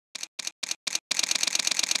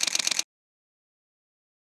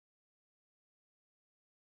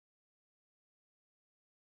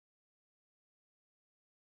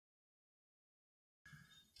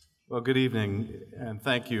Well, good evening, and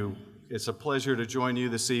thank you. It's a pleasure to join you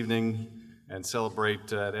this evening and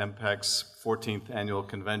celebrate at MPAC's 14th annual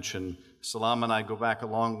convention. Salam and I go back a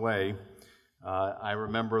long way. I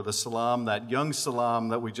remember the Salam, that young Salam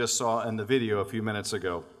that we just saw in the video a few minutes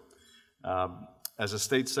ago. As a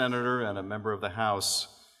state senator and a member of the House,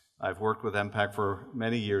 I've worked with MPAC for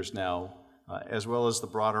many years now, as well as the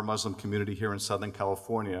broader Muslim community here in Southern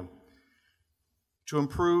California, to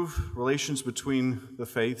improve relations between the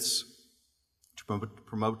faiths, to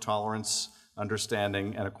promote tolerance,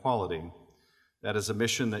 understanding, and equality. That is a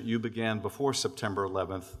mission that you began before September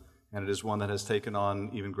 11th, and it is one that has taken on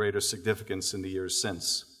even greater significance in the years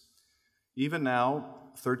since. Even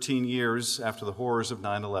now, 13 years after the horrors of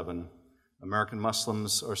 9/11, American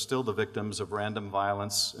Muslims are still the victims of random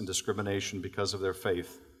violence and discrimination because of their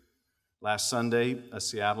faith. Last Sunday, a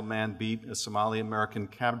Seattle man beat a Somali-American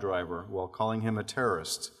cab driver while calling him a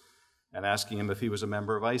terrorist and asking him if he was a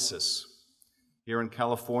member of ISIS. Here in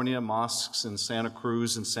California, mosques in Santa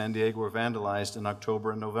Cruz and San Diego were vandalized in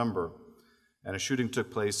October and November, and a shooting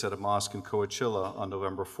took place at a mosque in Coachella on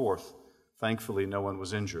November 4th. Thankfully, no one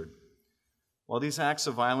was injured. While these acts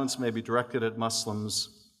of violence may be directed at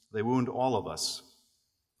Muslims, they wound all of us,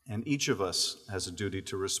 and each of us has a duty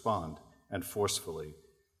to respond, and forcefully.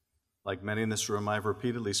 Like many in this room, I've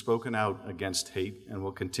repeatedly spoken out against hate and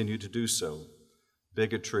will continue to do so.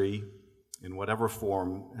 Bigotry, in whatever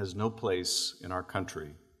form, has no place in our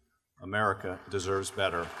country. America deserves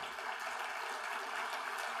better.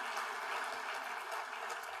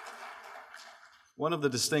 One of the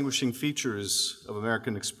distinguishing features of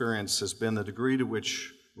American experience has been the degree to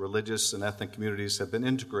which religious and ethnic communities have been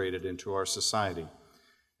integrated into our society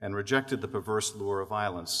and rejected the perverse lure of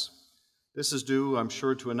violence. This is due, I'm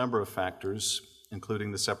sure, to a number of factors,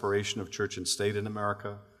 including the separation of church and state in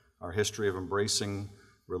America, our history of embracing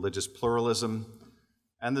religious pluralism,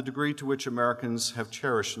 and the degree to which Americans have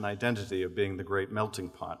cherished an identity of being the great melting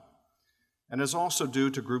pot. And is also due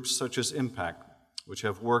to groups such as MPAC, which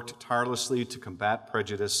have worked tirelessly to combat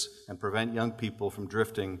prejudice and prevent young people from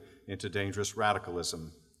drifting into dangerous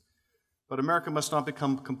radicalism. But America must not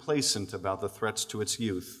become complacent about the threats to its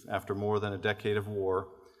youth after more than a decade of war,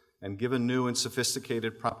 and given new and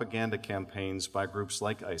sophisticated propaganda campaigns by groups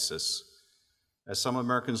like ISIS. As some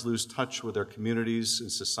Americans lose touch with their communities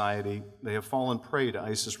and society, they have fallen prey to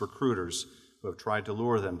ISIS recruiters who have tried to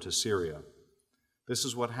lure them to Syria. This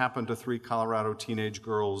is what happened to 3 Colorado teenage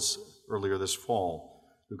girls earlier this fall,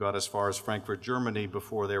 who got as far as Frankfurt, Germany,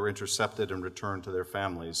 before they were intercepted and returned to their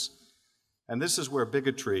families. And this is where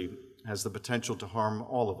bigotry has the potential to harm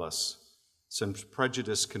all of us, since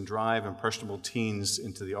prejudice can drive impressionable teens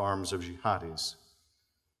into the arms of jihadis.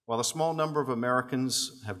 While a small number of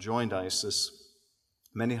Americans have joined ISIS,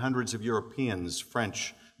 many hundreds of Europeans,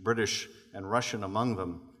 French, British, and Russian among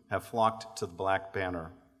them, have flocked to the Black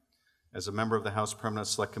Banner. As a member of the House Permanent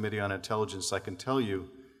Select Committee on Intelligence, I can tell you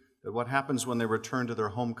that what happens when they return to their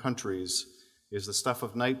home countries is the stuff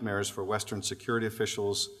of nightmares for Western security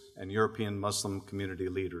officials and European Muslim community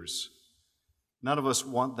leaders. None of us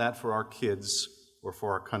want that for our kids or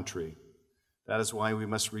for our country. That is why we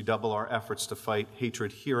must redouble our efforts to fight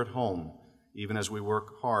hatred here at home, even as we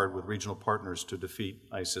work hard with regional partners to defeat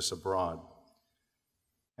ISIS abroad.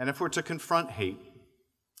 And if we're to confront hate,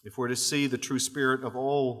 if we're to see the true spirit of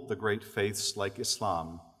all the great faiths like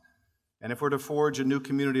Islam, and if we're to forge a new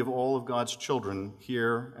community of all of God's children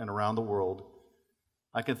here and around the world,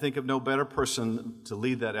 I can think of no better person to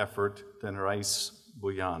lead that effort than Rais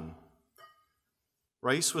Buhyian.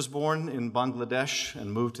 Rais was born in Bangladesh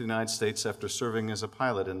and moved to the United States after serving as a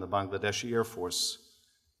pilot in the Bangladeshi Air Force.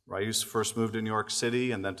 Rais first moved to New York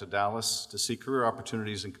City and then to Dallas to seek career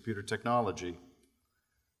opportunities in computer technology.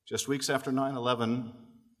 Just weeks after 9/11,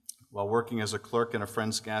 while working as a clerk in a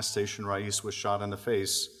friend's gas station, Rais was shot in the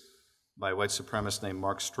face by a white supremacist named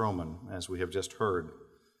Mark Stroman, as we have just heard.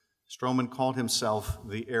 Stroman called himself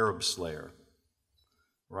the Arab Slayer.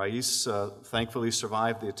 Rais thankfully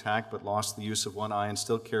survived the attack but lost the use of one eye and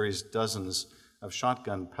still carries dozens of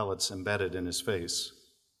shotgun pellets embedded in his face.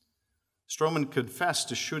 Stroman confessed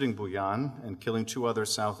to shooting Bhuiyan and killing 2 other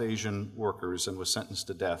South Asian workers and was sentenced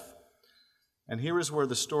to death. And here is where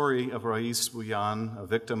the story of Rais Buhyian, a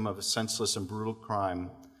victim of a senseless and brutal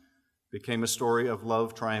crime, became a story of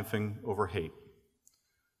love triumphing over hate.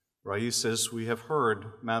 Rais, as we have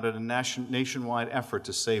heard, mounted a nationwide effort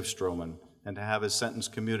to save Stroman and to have his sentence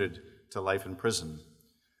commuted to life in prison.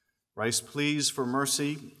 Rais' pleas for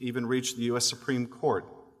mercy even reached the U.S. Supreme Court,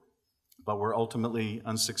 but were ultimately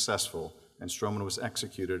unsuccessful, and Stroman was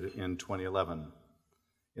executed in 2011.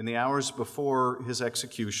 In the hours before his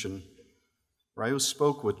execution, Rais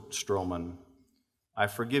spoke with Stroman. "I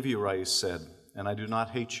forgive you," Rais said, "and I do not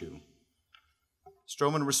hate you."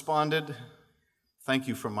 Stroman responded, "Thank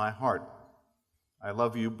you from my heart. I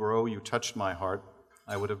love you, bro. You touched my heart.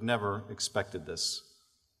 I would have never expected this."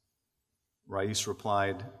 Rais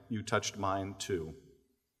replied, "You touched mine too."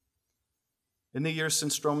 In the years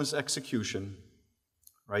since Stroman's execution,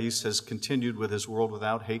 Rais has continued with his World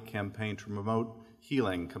Without Hate campaign to promote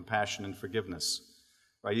healing, compassion, and forgiveness.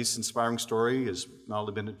 Rais' inspiring story has not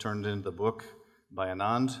only been turned into the book by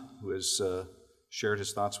Anand, who has shared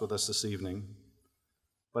his thoughts with us this evening,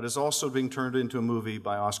 but is also being turned into a movie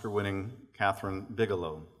by Oscar-winning Catherine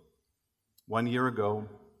Bigelow. 1 year ago,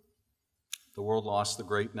 the world lost the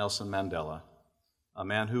great Nelson Mandela, a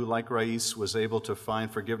man who, like Rais, was able to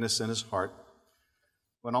find forgiveness in his heart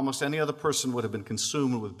when almost any other person would have been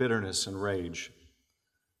consumed with bitterness and rage.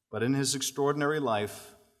 But in his extraordinary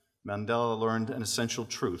life, Mandela learned an essential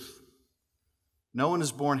truth. No one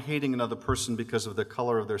is born hating another person because of the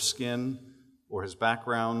color of their skin, or his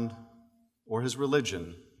background, or his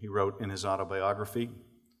religion, he wrote in his autobiography.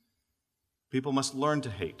 People must learn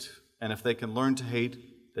to hate, and if they can learn to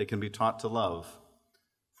hate, they can be taught to love,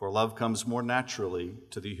 for love comes more naturally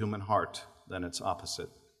to the human heart than its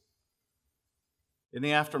opposite. In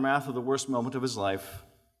the aftermath of the worst moment of his life,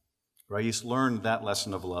 Rais learned that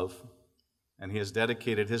lesson of love, and he has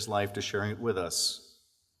dedicated his life to sharing it with us.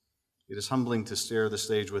 It is humbling to share the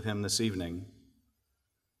stage with him this evening.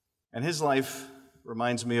 And his life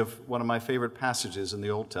reminds me of one of my favorite passages in the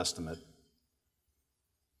Old Testament.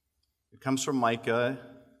 It comes from Micah,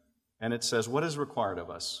 and it says, "What is required of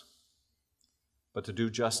us but to do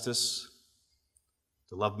justice,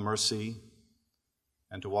 to love mercy,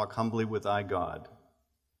 and to walk humbly with thy God?"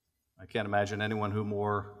 I can't imagine anyone who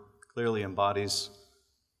more clearly embodies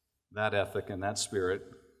that ethic and that spirit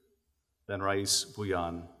than Rais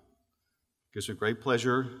Buhyian. It gives me great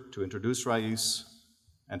pleasure to introduce Rais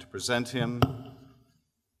and to present him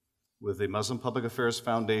with the Muslim Public Affairs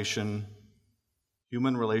Foundation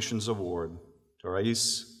Human Relations Award to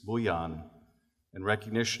Rais Buhyian in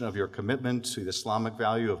recognition of your commitment to the Islamic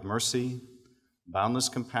value of mercy, boundless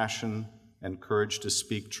compassion, and courage to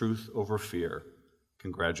speak truth over fear.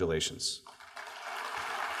 Congratulations.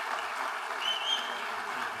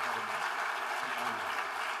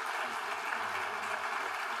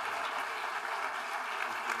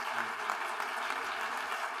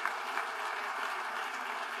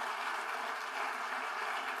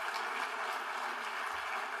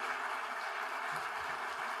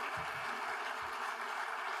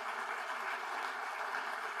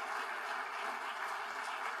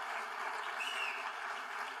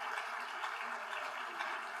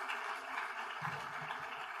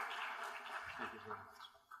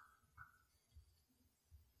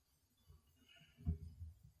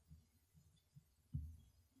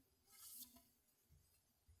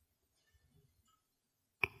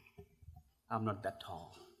 I'm not that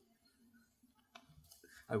tall.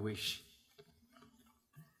 I wish.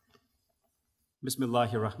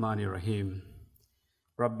 Bismillahirrahmanirrahim.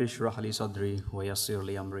 Rabbi shrah li sadri wa yassir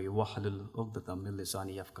li amri wahlul 'uqdatam min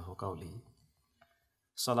lisani yafqahu qawli.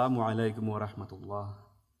 Assalamu alaikum wa rahmatullah.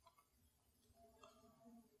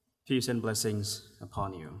 Peace and blessings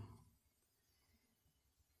upon you.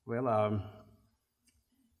 Well,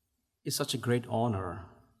 it's such a great honor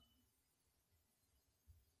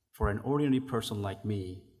for an ordinary person like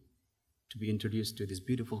me to be introduced to this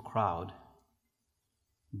beautiful crowd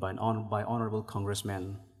by Honorable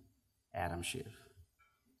Congressman Adam Schiff.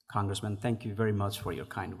 Congressman, thank you very much for your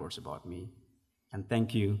kind words about me, and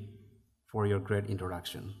thank you for your great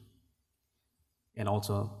introduction. And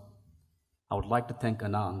also, I would like to thank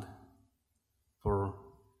Anand for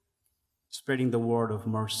spreading the word of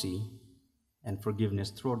mercy and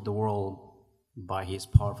forgiveness throughout the world by his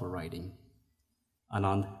powerful writing.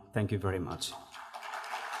 Anand, thank you very much.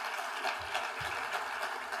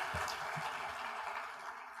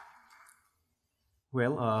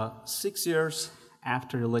 Well, 6 years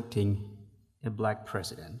after electing a black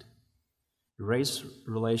president, race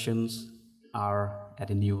relations are at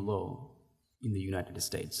a new low in the United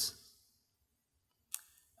States.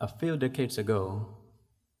 A few decades ago,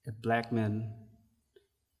 a black man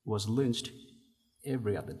was lynched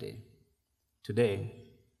every other day. Today,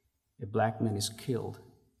 a black man is killed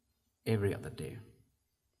every other day.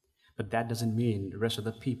 But that doesn't mean the rest of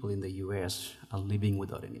the people in the US are living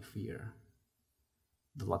without any fear.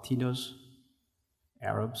 The Latinos,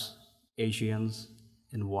 Arabs, Asians,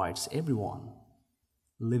 and whites, everyone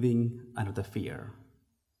living under the fear.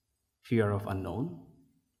 Fear of unknown,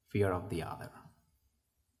 fear of the other.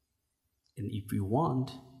 And if we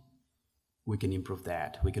want, we can improve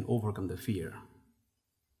that. We can overcome the fear.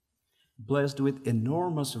 blessed with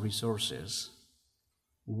enormous resources.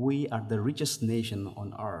 We are the richest nation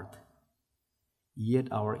on earth,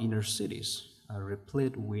 yet our inner cities are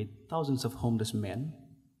replete with thousands of homeless men,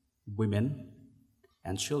 women,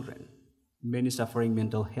 and children, many suffering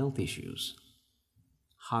mental health issues,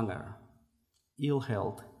 hunger, ill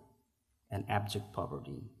health, and abject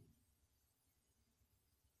poverty.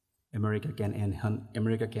 America can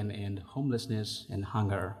end homelessness and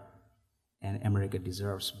hunger, and America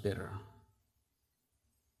deserves better.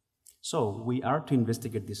 So we are to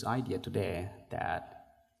investigate this idea today that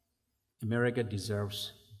America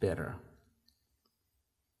deserves better.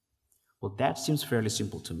 Well, that seems fairly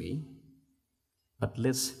simple to me, but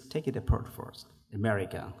let's take it apart first.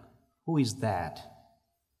 America, who is that?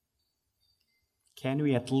 Can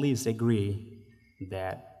we at least agree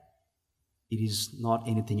that it is not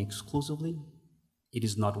anything exclusively? It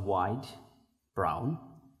is not white, brown,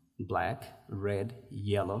 black, red,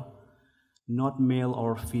 yellow, not male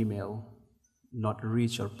or female, not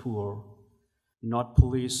rich or poor, not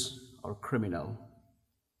police or criminal,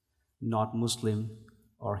 not Muslim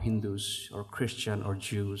or Hindus or Christian or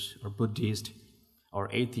Jews or Buddhist or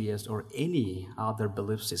atheist or any other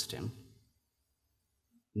belief system,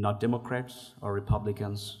 not Democrats or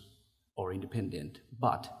Republicans or independent,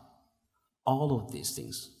 but all of these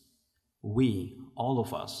things, all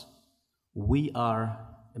of us, we are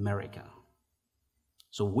America.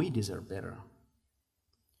 So we deserve better.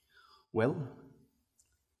 Well,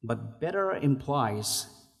 but better implies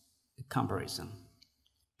a comparison.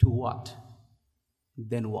 To what?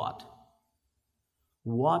 Then what?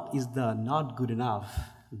 What is the not good enough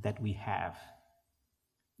that we have,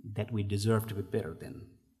 that we deserve to be better than?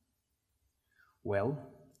 Well,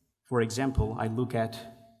 for example, I look at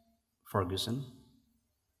Ferguson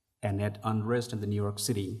and at unrest in the New York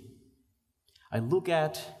City. I look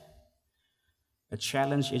at a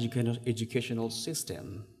challenged educational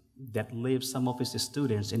system that leaves some of its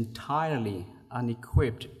students entirely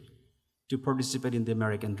unequipped to participate in the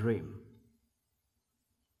American dream.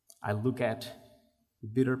 I look at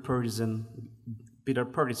bitter partisan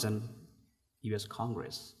US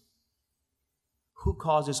Congress. Who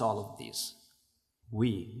causes all of this?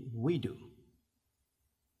 We do.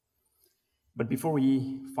 But before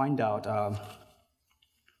we find out,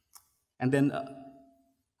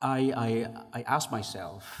 I ask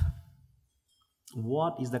myself,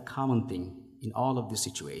 what is the common thing in all of this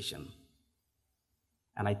situation?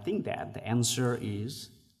 And I think that the answer is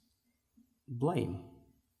blame.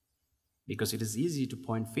 Because it is easy to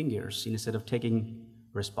point fingers instead of taking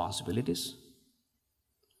responsibilities.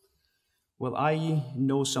 Well, I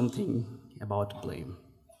know something about blame.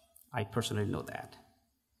 I personally know that.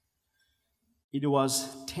 It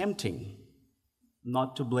was tempting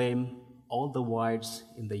not to blame all the whites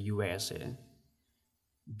in the USA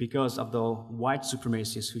because of the white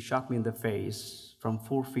supremacists who shot me in the face from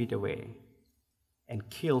 4 feet away and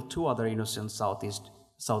killed 2 other innocent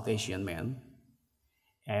South Asian men,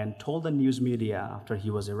 and told the news media after he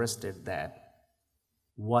was arrested that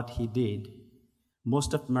what he did,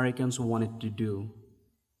 most of Americans wanted to do,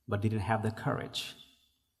 but didn't have the courage.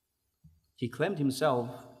 He claimed himself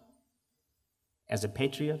as a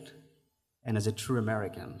patriot and as a true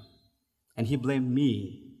American, and he blamed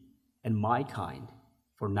me and my kind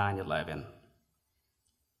for 9/11.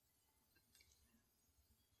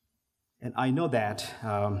 And I know that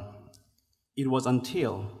it was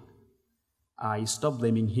until I stopped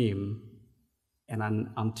blaming him and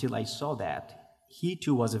until I saw that he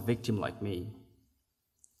too was a victim like me,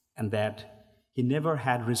 and that he never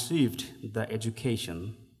had received the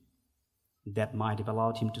education that might have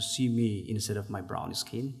allowed him to see me instead of my brown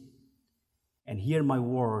skin and hear my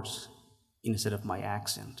words instead of my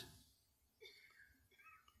accent.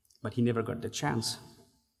 But he never got the chance.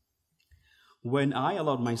 When I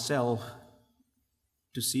allowed myself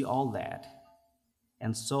to see all that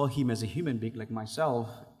and saw him as a human being like myself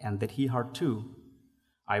and that he hurt too,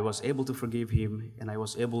 I was able to forgive him, and I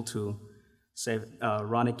was able to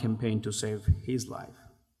run a campaign to save his life.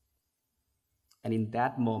 And in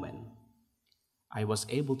that moment, I was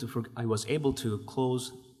able to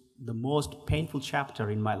close the most painful chapter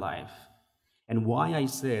in my life. And why I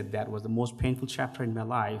said that was the most painful chapter in my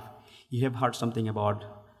life, you have heard something about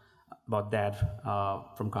that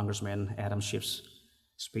from Congressman Adam Schiff's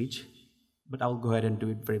speech, but I'll go ahead and do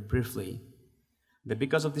it very briefly. That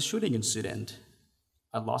because of the shooting incident,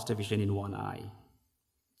 I lost a vision in one eye.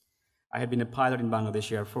 I had been a pilot in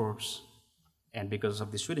Bangladesh Air Force, and because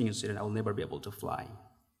of the shooting incident, I will never be able to fly.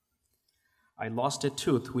 I lost a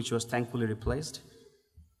tooth, which was thankfully replaced.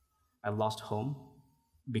 I lost home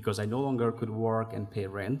because I no longer could work and pay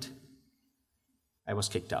rent. I was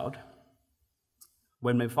kicked out.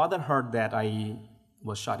 When my father heard that I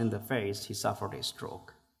was shot in the face, he suffered a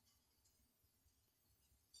stroke.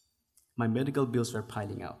 My medical bills were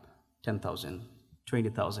piling up, $10,000,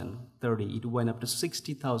 $20,000, $30,000, it went up to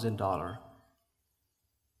 $60,000.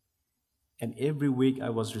 And every week I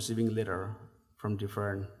was receiving letter from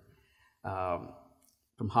different,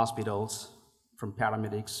 from hospitals, from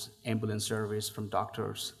paramedics, ambulance service, from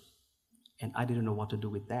doctors, and I didn't know what to do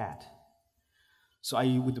with that. So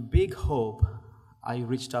with a big hope, I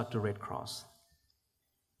reached out to Red Cross.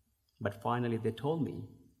 But finally they told me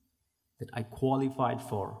that I qualified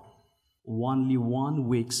for only 1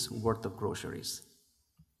 week's worth of groceries.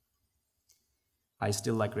 I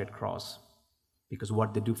still like Red Cross because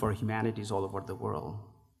what they do for humanity is all over the world.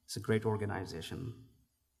 It's a great organization.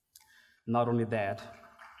 Not only that,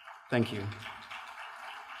 thank you.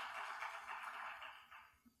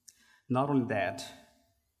 Not only that,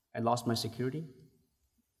 I lost my security.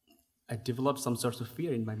 I developed some sorts of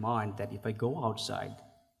fear in my mind that if I go outside,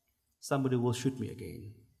 somebody will shoot me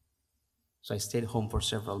again. So I stayed home for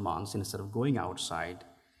several months instead of going outside.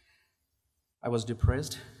 I was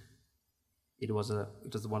depressed. It was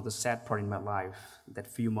one of the sad parts in my life, that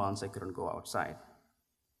few months I couldn't go outside.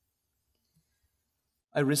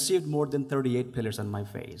 I received more than 38 pellets on my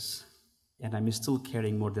face, and I'm still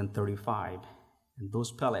carrying more than 35, and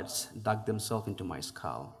those pellets dug themselves into my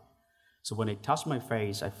skull. So when I touch my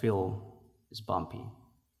face, I feel it's bumpy.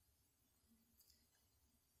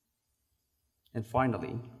 And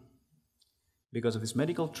finally, because of this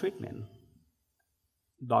medical treatment,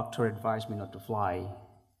 doctor advised me not to fly,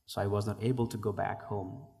 so I was not able to go back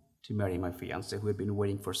home to marry my fiancée, who had been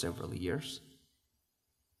waiting for several years.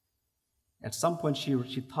 At some point, she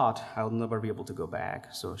thought I'll never be able to go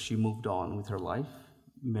back, so she moved on with her life,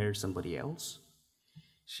 married somebody else.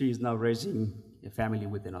 She is now raising a family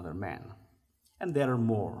with another man. And there are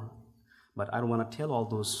more, but I don't want to tell all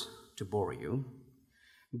those to bore you.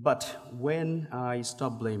 But when I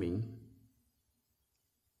stopped blaming,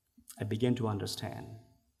 I began to understand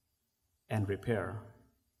and repair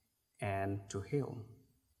and to heal.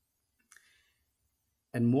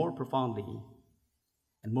 And more profoundly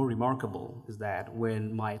and more remarkable is that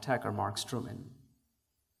when my attacker, Mark Stroman,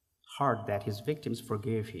 heard that his victims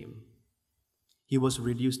forgave him, he was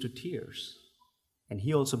reduced to tears, and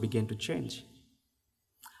he also began to change.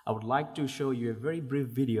 I would like to show you a very brief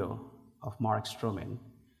video of Mark Stroman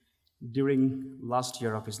during last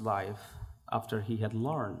year of his life, after he had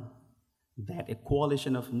learned that a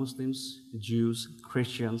coalition of Muslims, Jews,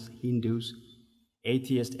 Christians, Hindus,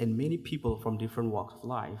 atheists, and many people from different walks of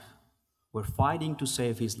life were fighting to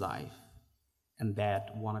save his life, and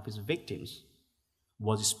that one of his victims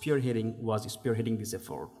was spearheading this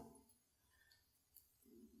effort.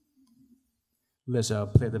 Let's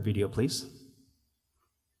play the video, please.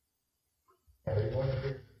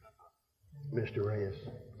 Mr. Reyes,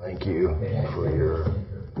 thank you for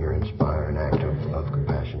your inspiring act of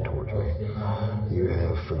compassion towards me. You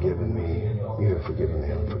have forgiven me. You have forgiven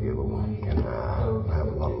the unforgivable, and I have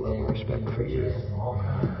a lot of love and respect for you.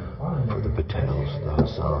 For the Patels, the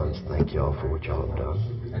Hassans, thank y'all for what y'all have done.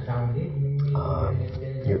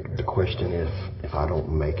 The question is, if I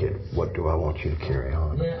don't make it, what do I want you to carry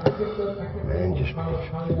on? Man, just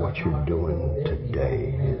what you're doing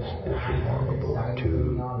today is remarkable.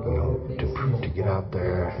 To get out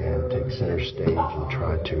there and take center stage and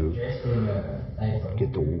try to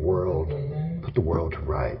get the world, put the world to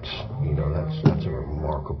rights. That's a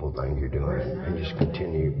remarkable thing you're doing, and just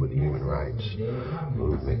continue with the human rights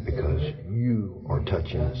movement, because you are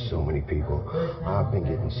touching so many people. I've been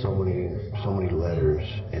getting so many letters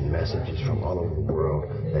and messages from all over the world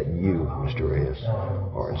that you, Mr. Reyes,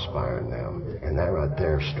 are inspiring them, and that right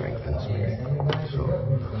there strengthens me.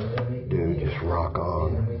 So, dude, just rock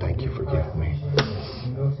on. Thank you for giving me.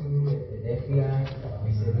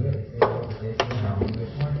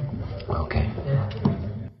 Okay.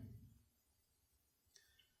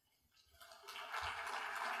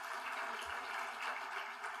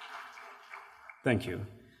 Thank you.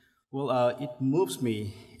 Well, it moves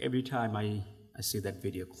me every time I see that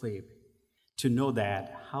video clip to know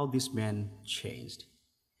that how this man changed.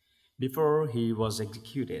 Before he was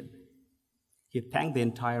executed, he thanked the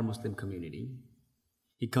entire Muslim community.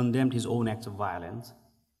 He condemned his own acts of violence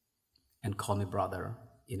and called me brother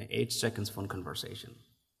in an 8-second phone conversation.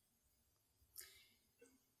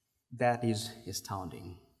 That is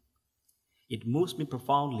astounding. It moves me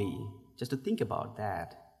profoundly just to think about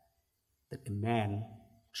that a man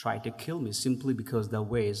tried to kill me simply because the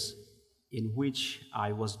ways in which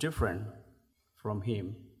I was different from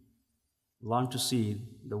him, learned to see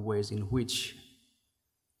the ways in which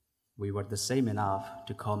we were the same enough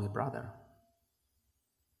to call me brother.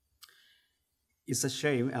 It's a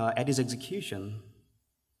shame. At his execution,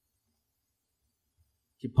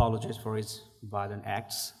 he apologized for his violent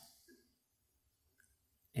acts,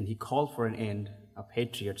 and he called for an end of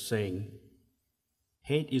hatred, saying,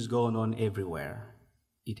 "Hate is going on everywhere.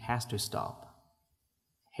 It has to stop.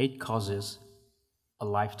 Hate causes a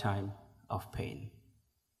lifetime of pain."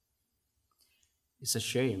 It's a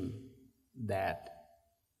shame that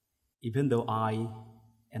even though I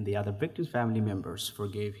and the other victims' family members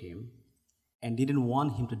forgave him and didn't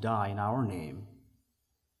want him to die in our name,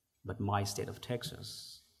 but my state of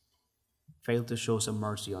Texas failed to show some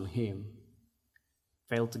mercy on him,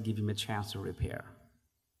 failed to give him a chance to repair.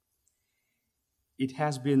 It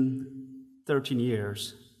has been 13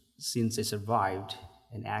 years since I survived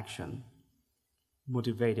an action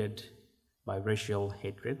motivated by racial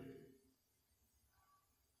hatred.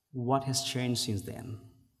 What has changed since then?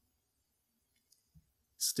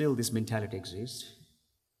 Still, this mentality exists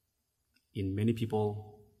in many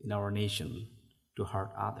people in our nation to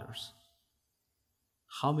hurt others.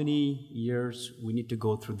 How many years we need to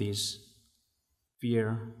go through this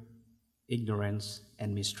fear, ignorance,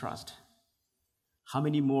 and mistrust? How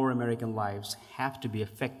many more American lives have to be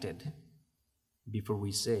affected before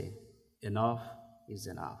we say enough is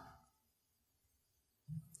enough?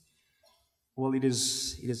 Well,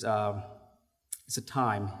 it's a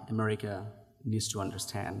time America needs to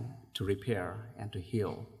understand, to repair, and to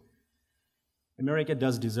heal. America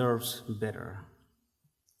does deserve better.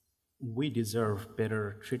 We deserve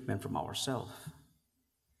better treatment from ourselves.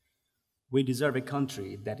 We deserve a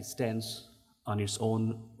country that stands on its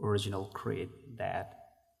own original creed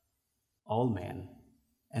that all men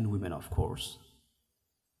and women, of course,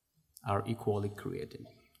 are equally created.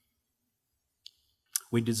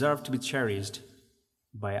 We deserve to be cherished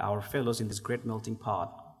by our fellows in this great melting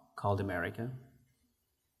pot called America,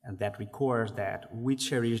 and that requires that we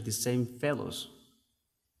cherish the same fellows,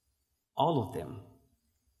 all of them,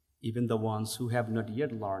 even the ones who have not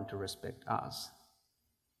yet learned to respect us.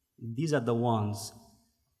 These are the ones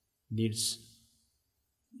these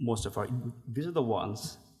are the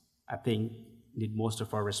ones I think need most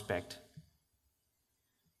of our respect.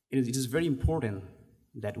 It is very important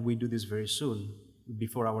that we do this very soon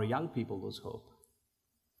before our young people lose hope.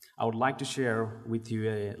 I would like to share with you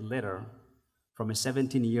a letter from a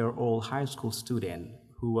 17-year-old high school student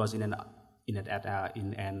who was in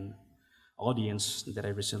an audience that I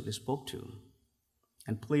recently spoke to.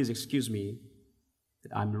 And please excuse me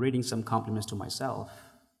that I'm reading some compliments to myself,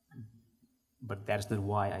 but that is not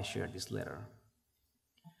why I shared this letter.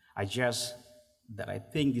 I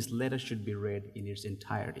think this letter should be read in its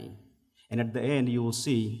entirety. And at the end, you will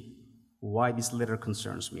see why this letter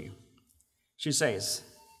concerns me. She says,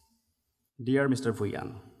 "Dear Mr.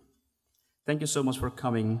 Bhuiyan, thank you so much for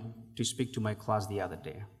coming to speak to my class the other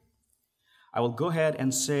day. I will go ahead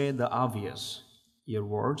and say the obvious. Your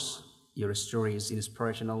words, your story is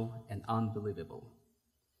inspirational and unbelievable.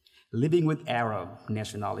 Living with Arab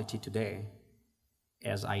nationality today,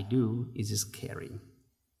 as I do, is scary.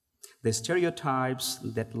 The stereotypes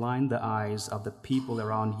that line the eyes of the people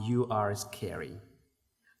around you are scary.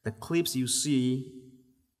 The clips you see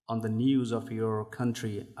on the news of your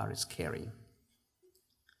country are scary.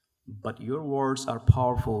 But your words are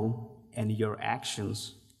powerful and your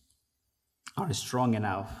actions are strong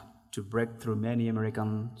enough to break through many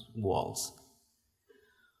American walls.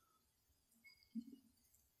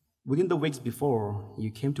 Within the weeks before you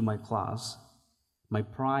came to my class, my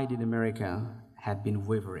pride in America had been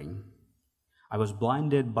wavering. I was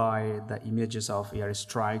blinded by the images of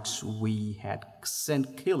airstrikes we had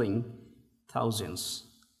sent killing thousands,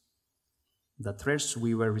 the threats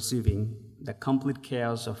we were receiving, the complete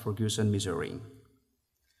chaos of Ferguson, Missouri.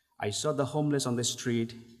 I saw the homeless on the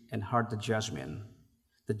street and heard the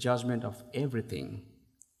judgment of everything,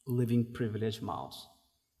 leaving privileged mouths.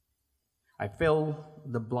 I felt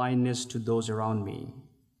the blindness to those around me,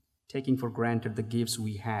 taking for granted the gifts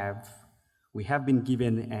we have been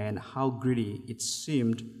given and how greedy it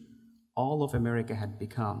seemed all of America had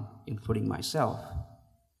become, including myself.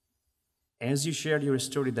 As you shared your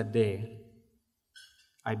story that day,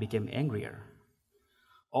 I became angrier.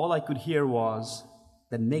 All I could hear was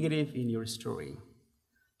the negative in your story,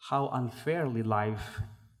 how unfairly life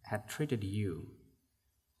had treated you.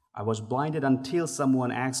 I was blinded until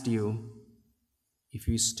someone asked you if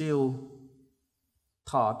you still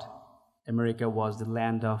thought America was the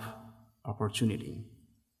land of opportunity.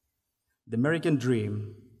 The American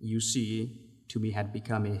dream, you see, to me had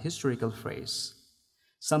become a historical phrase,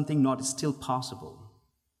 something not still possible.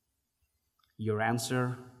 Your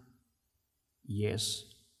answer, yes,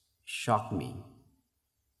 shocked me.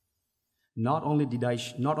 Not only did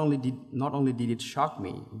it shock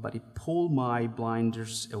me, but it pulled my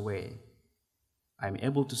blinders away. I'm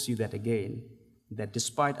able to see that again, that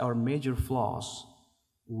despite our major flaws,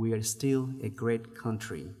 we are still a great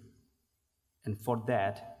country. And for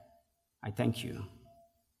that, I thank you.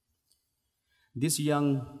 This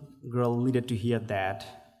young girl needed to hear that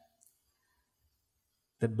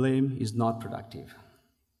blame is not productive,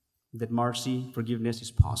 that mercy, forgiveness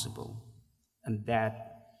is possible, and that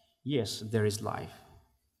yes, there is life.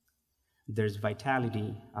 There is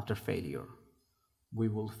vitality after failure. We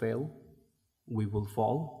will fail, we will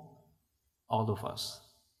fall, all of us.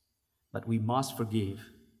 But we must forgive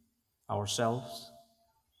ourselves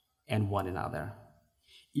and one another.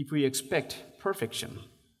 If we expect perfection,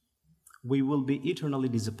 we will be eternally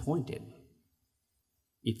disappointed.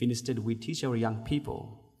 If instead we teach our young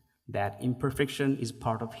people that imperfection is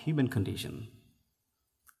part of human condition,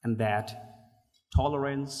 and that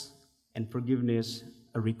tolerance and forgiveness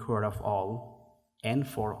are required of all and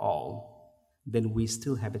for all, then we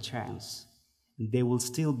still have a chance. They will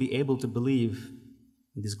still be able to believe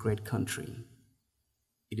in this great country.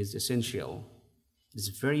 It is essential, it is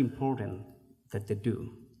very important that they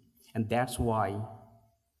do. And that's why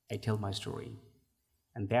I tell my story.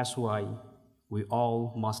 And that's why we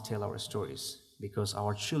all must tell our stories, because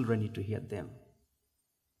our children need to hear them.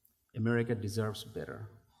 America deserves better.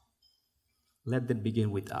 Let that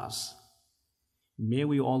begin with us. May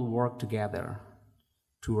we all work together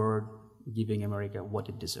toward giving America what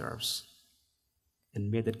it deserves. And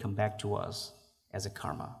may that come back to us as a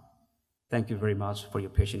karma. Thank you very much for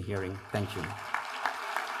your patient hearing. Thank you.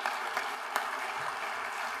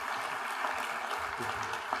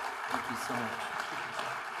 Thank you so much.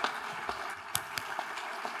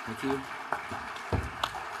 Thank you.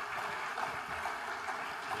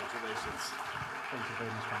 Congratulations. Thank you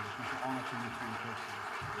very much, Congressman. It's an honor to meet you in person.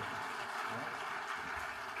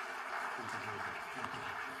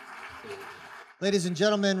 Ladies and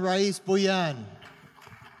gentlemen, Rais Buhyian.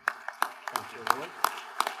 Thank you, Lord.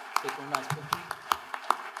 Take one last picture.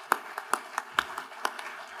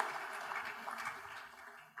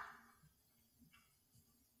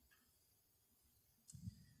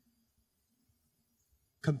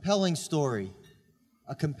 Compelling story.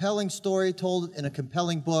 A compelling story told in a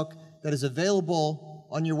compelling book that is available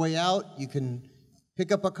on your way out. You can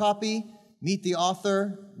pick up a copy, meet the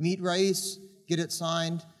author, meet Rais, get it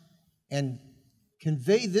signed, and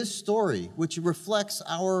convey this story, which reflects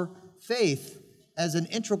our faith as an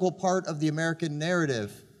integral part of the American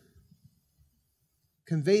narrative.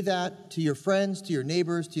 Convey that to your friends, to your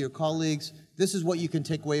neighbors, to your colleagues. This is what you can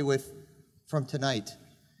take away with from tonight.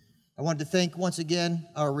 I wanted to thank once again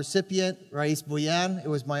our recipient, Rais Buhyian. It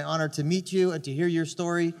was my honor to meet you and to hear your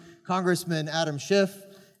story. Congressman Adam Schiff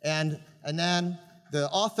and Anand, the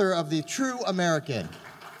author of The True American.